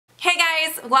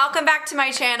guys, welcome back to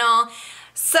my channel.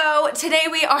 So today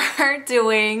we are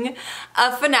doing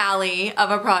a finale of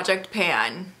a project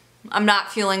pan. I'm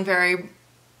not feeling very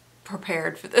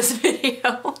prepared for this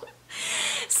video.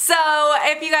 So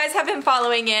if you guys have been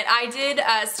following it, I did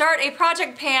start a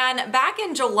project pan back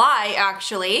in July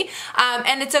actually,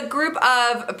 and it's a group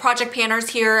of project panners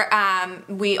here.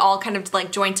 We all kind of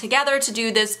like joined together to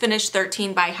do this Finish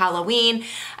 13 by Halloween,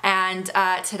 and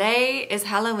today is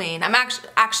Halloween. I'm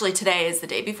actually today is the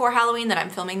day before Halloween that I'm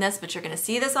filming this, but you're gonna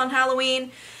see this on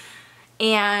Halloween.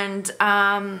 And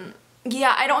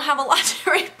yeah, I don't have a lot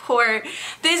to report.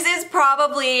 This is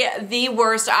probably the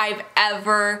worst I've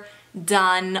ever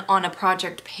done on a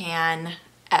project pan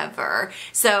ever.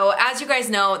 So as you guys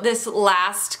know, this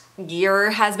last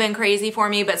year has been crazy for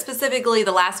me, but specifically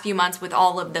the last few months with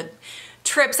all of the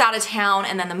trips out of town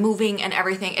and then the moving and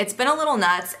everything, it's been a little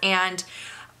nuts. And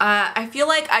I feel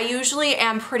like I usually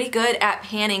am pretty good at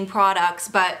panning products,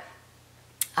 but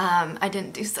I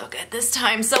didn't do so good this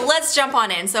time. So let's jump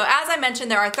on in. So as I mentioned,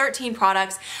 there are 13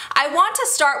 products. I want to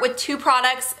start with 2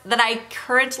 products that I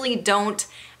currently don't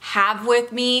have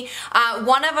with me.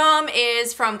 One of them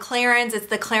is from Clarins. It's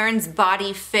the Clarins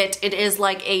Body Fit. It is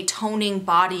like a toning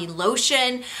body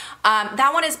lotion.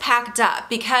 That one is packed up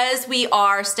because we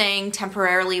are staying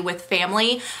temporarily with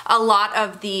family. A lot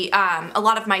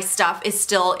of my stuff is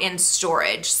still in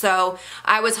storage. So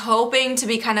I was hoping to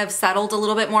be kind of settled a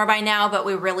little bit more by now, but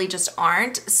we really just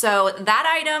aren't. So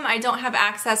that item I don't have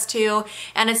access to,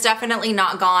 and it's definitely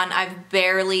not gone. I've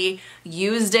barely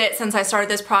used it since I started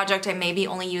this project. I maybe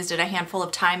only used it a handful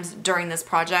of times during this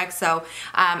project. So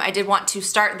I did want to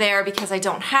start there because I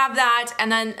don't have that.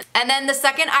 And then the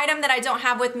second item that I don't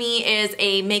have with me is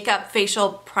a makeup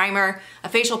facial primer,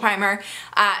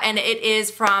 and it is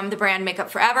from the brand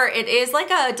Makeup Forever. It is like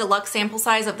a deluxe sample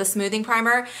size of the smoothing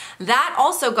primer. That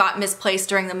also got misplaced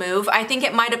during the move. I think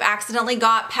it might have accidentally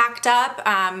got packed up.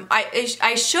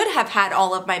 I should have had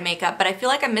all of my makeup, but I feel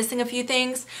like I'm missing a few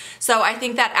things. So I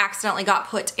think that accidentally got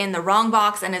put in the wrong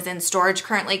box and is in storage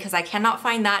currently because I cannot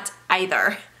find that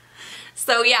either.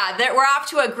 So yeah, we're off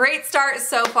to a great start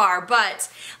so far,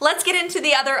 but let's get into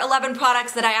the other 11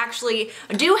 products that I actually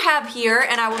do have here,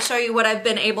 and I will show you what I've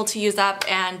been able to use up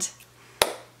and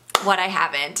what I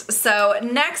haven't. So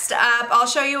next up, I'll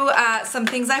show you some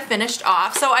things I finished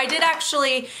off. So I did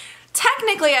actually,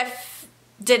 technically I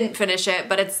didn't finish it,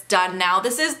 but it's done now.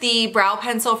 This is the brow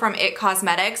pencil from It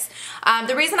Cosmetics.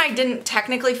 The reason I didn't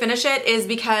technically finish it is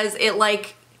because it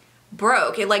like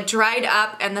broke. It like dried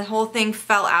up and the whole thing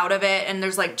fell out of it, and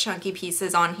there's like chunky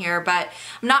pieces on here, but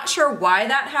I'm not sure why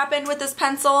that happened with this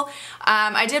pencil.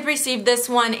 I did receive this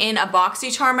one in a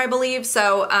BoxyCharm, I believe,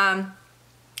 so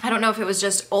I don't know if it was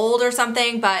just old or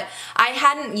something, but I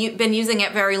hadn't been using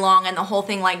it very long and the whole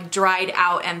thing like dried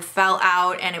out and fell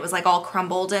out and it was like all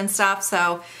crumbled and stuff.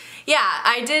 So yeah,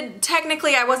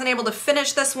 I wasn't able to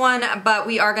finish this one, but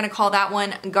we are gonna call that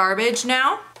one garbage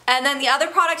now. And then the other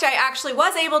product I actually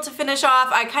was able to finish off,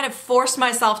 I kind of forced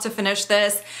myself to finish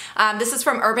this. This is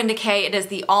from Urban Decay. It is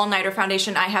the All Nighter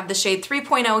Foundation. I have the shade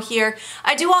 3.0 here.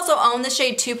 I do also own the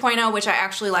shade 2.0, which I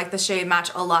actually like the shade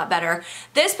match a lot better.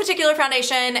 This particular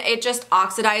foundation, it just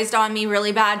oxidized on me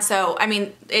really bad. So, I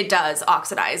mean, it does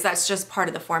oxidize. That's just part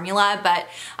of the formula. But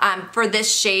for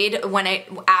this shade,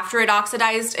 after it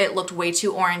oxidized, it looked way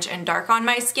too orange and dark on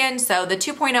my skin. So the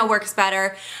 2.0 works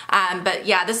better. But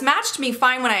yeah, this matched me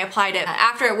fine when I applied it.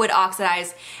 After it would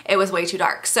oxidize, it was way too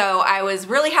dark. So I was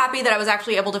really happy that I was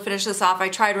actually able to finish this off. I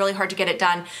tried really hard to get it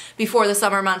done before the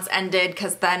summer months ended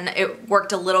because then it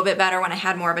worked a little bit better when I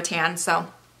had more of a tan. So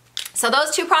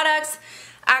those 2 products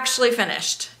actually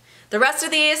finished. The rest of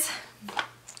these,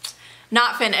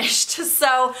 not finished.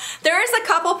 So there is a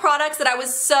couple products that I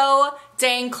was so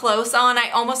dang close on.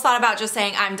 I almost thought about just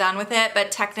saying I'm done with it,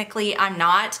 but technically I'm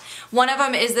not. One of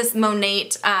them is this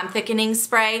Monat thickening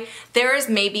spray. There is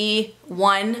maybe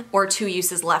 1 or 2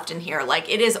 uses left in here. Like,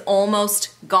 it is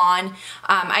almost gone.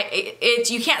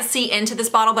 You can't see into this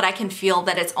bottle, but I can feel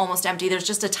that it's almost empty. There's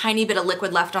just a tiny bit of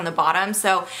liquid left on the bottom.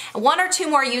 So 1 or 2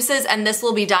 more uses and this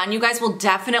will be done. You guys will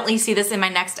definitely see this in my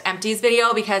next empties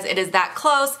video because it is that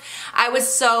close. I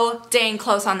was so dang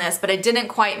close on this, but I didn't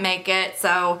quite make it.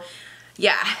 So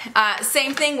yeah,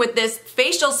 same thing with this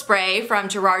facial spray from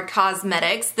Gerard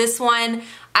Cosmetics. This one,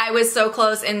 I was so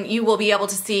close, and you will be able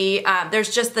to see there's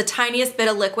just the tiniest bit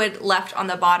of liquid left on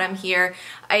the bottom here.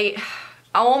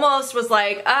 almost was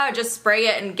like, just spray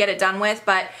it and get it done with,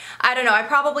 but I don't know. I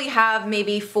probably have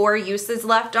maybe 4 uses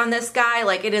left on this guy.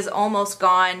 Like, it is almost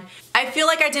gone. I feel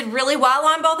like I did really well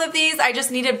on both of these. I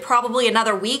just needed probably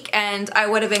another week and I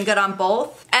would have been good on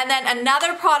both. And then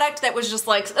another product that was just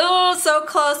like, oh, so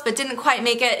close but didn't quite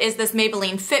make it is this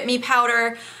Maybelline Fit Me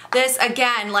powder. This,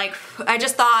 again, like, I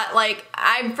just thought, like,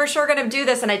 I'm for sure gonna do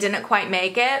this and I didn't quite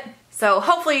make it. So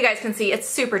hopefully you guys can see it's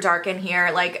super dark in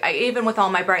here. Like, even with all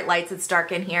my bright lights, it's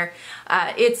dark in here.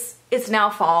 It's now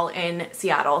fall in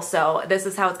Seattle, so this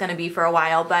is how it's gonna be for a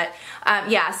while. But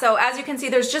yeah, so as you can see,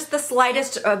 there's just the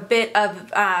slightest bit of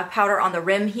powder on the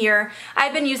rim here.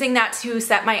 I've been using that to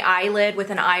set my eyelid with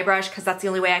an eye brush because that's the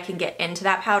only way I can get into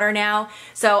that powder now.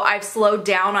 So I've slowed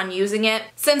down on using it.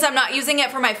 Since I'm not using it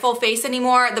for my full face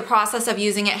anymore, the process of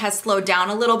using it has slowed down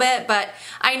a little bit, but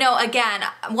I know, again,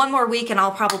 one more week and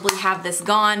I'll probably have this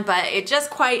gone, but it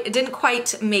didn't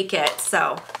quite make it,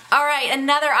 so. All right,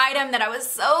 another item that I was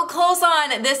so close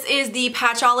on. This is the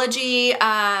Patchology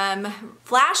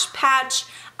Flash Patch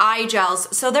eye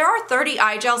gels. So there are 30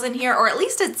 eye gels in here, or at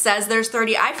least it says there's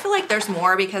 30. I feel like there's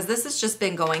more because this has just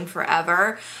been going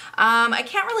forever. I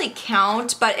can't really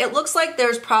count, but it looks like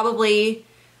there's probably,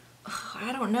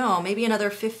 I don't know, maybe another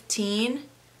 15.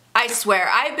 I swear,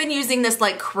 I've been using this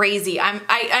like crazy.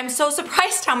 I'm so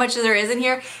surprised how much there is in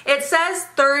here. It says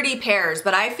 30 pairs,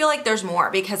 but I feel like there's more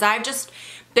because I've just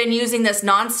been using this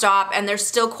nonstop and there's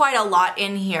still quite a lot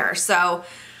in here. So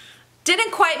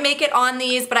didn't quite make it on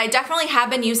these, but I definitely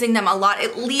have been using them a lot,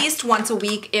 at least once a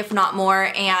week, if not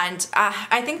more, and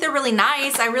I think they're really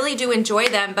nice. I really do enjoy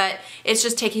them, but it's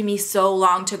just taking me so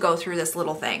long to go through this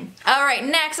little thing. All right,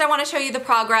 next I want to show you the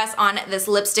progress on this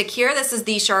lipstick here. This is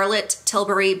the Charlotte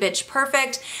Tilbury Bitch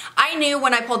Perfect. I knew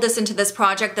when I pulled this into this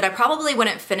project that I probably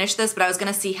wouldn't finish this, but I was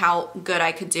going to see how good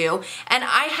I could do, and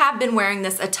I have been wearing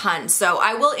this a ton, so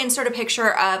I will insert a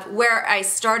picture of where I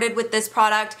started with this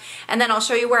product, and then I'll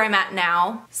show you where I'm at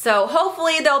now. So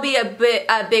hopefully there'll be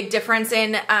a big difference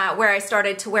in where I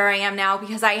started to where I am now,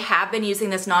 because I have been using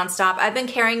this nonstop. I've been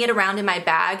carrying it around in my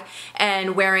bag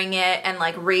and wearing it and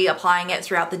like reapplying it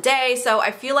throughout the day. So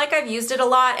I feel like I've used it a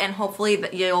lot, and hopefully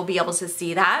you'll be able to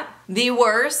see that. The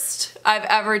worst I've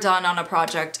ever done on a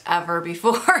project ever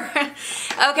before.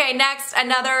 Okay, next,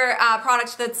 another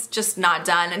product that's just not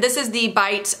done. And this is the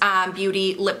Bite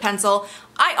Beauty Lip Pencil.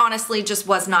 I honestly just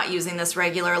was not using this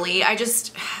regularly. I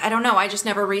don't know, I just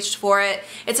never reached for it.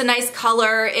 It's a nice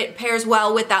color. It pairs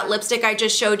well with that lipstick I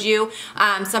just showed you.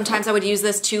 Sometimes I would use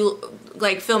this to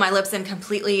like fill my lips in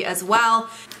completely as well.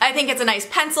 I think it's a nice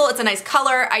pencil, it's a nice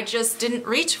color. I just didn't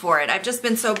reach for it. I've just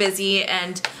been so busy,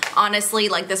 and honestly,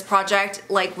 like, this project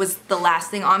like was the last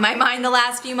thing on my mind the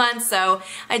last few months, so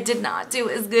I did not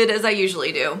do as good as I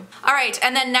usually do. All right,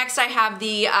 and then next I have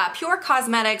the Pure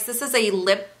Cosmetics. This is a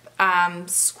lip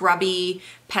scrubby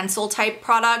pencil type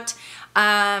product.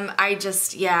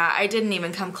 I didn't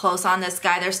even come close on this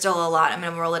guy. There's still a lot. I'm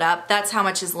gonna roll it up. That's how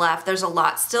much is left. There's a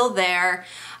lot still there.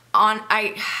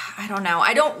 I don't know.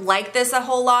 I don't like this a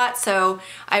whole lot, so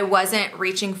I wasn't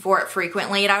reaching for it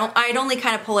frequently. And I'd only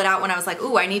kind of pull it out when I was like,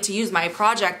 ooh, I need to use my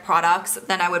project products.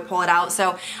 Then I would pull it out.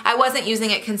 So I wasn't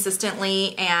using it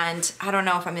consistently, and I don't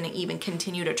know if I'm going to even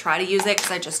continue to try to use it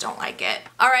because I just don't like it.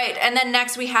 All right, and then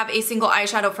next we have a single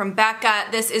eyeshadow from Becca.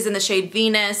 This is in the shade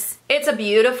Venus. It's a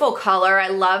beautiful color. I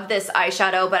love this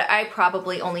eyeshadow, but I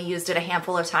probably only used it a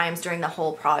handful of times during the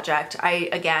whole project. I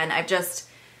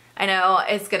know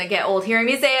it's gonna get old hearing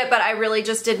me say it, but I really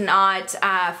just did not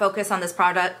focus on this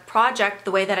project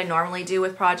the way that I normally do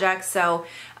with projects, so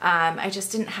I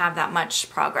just didn't have that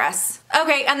much progress.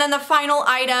 Okay, and then the final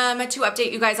item to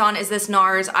update you guys on is this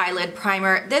Nars eyelid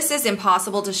primer. This is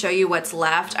impossible to show you what's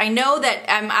left. I know that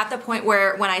I'm at the point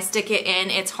where when I stick it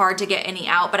in, it's hard to get any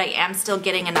out, but I am still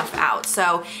getting enough out.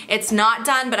 So it's not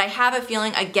done, but I have a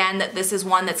feeling, again, that this is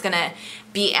one that's gonna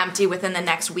be empty within the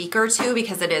next week or two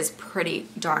because it is pretty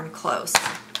darn close.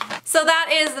 So that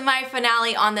is my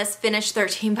finale on this Finish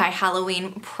 13 by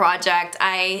Halloween project.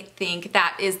 I think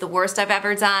that is the worst I've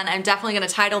ever done. I'm definitely going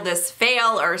to title this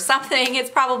fail or something. It's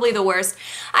probably the worst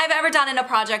I've ever done in a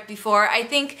project before. I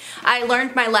think I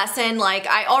learned my lesson. Like,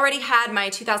 I already had my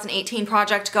 2018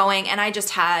 project going, and I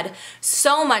just had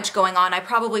so much going on. I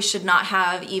probably should not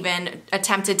have even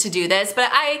attempted to do this, but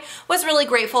I was really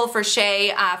grateful for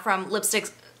Shay from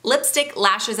Lipstick,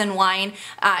 Lashes, and Wine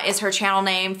is her channel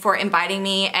name, for inviting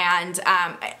me, and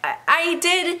I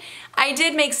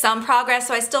did make some progress,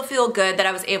 so I still feel good that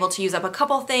I was able to use up a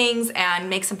couple things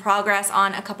and make some progress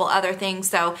on a couple other things.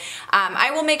 So I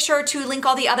will make sure to link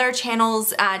all the other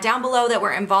channels down below that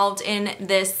were involved in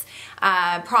this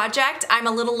project. I'm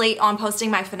a little late on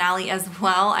posting my finale as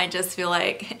well. I just feel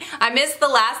like I missed the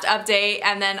last update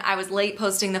and then I was late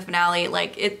posting the finale.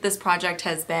 Like this project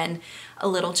has been a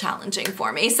little challenging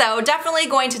for me. So definitely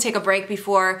going to take a break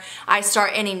before I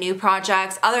start any new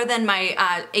projects other than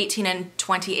my 18 and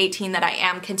 2018 that I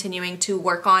am continuing to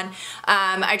work on.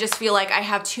 I just feel like I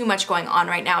have too much going on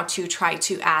right now to try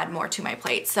to add more to my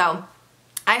plate. So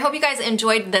I hope you guys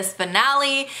enjoyed this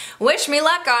finale. Wish me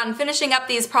luck on finishing up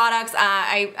these products.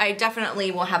 I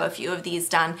definitely will have a few of these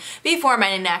done before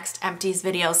my next empties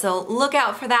video. So look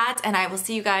out for that and I will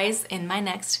see you guys in my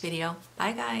next video.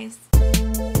 Bye guys.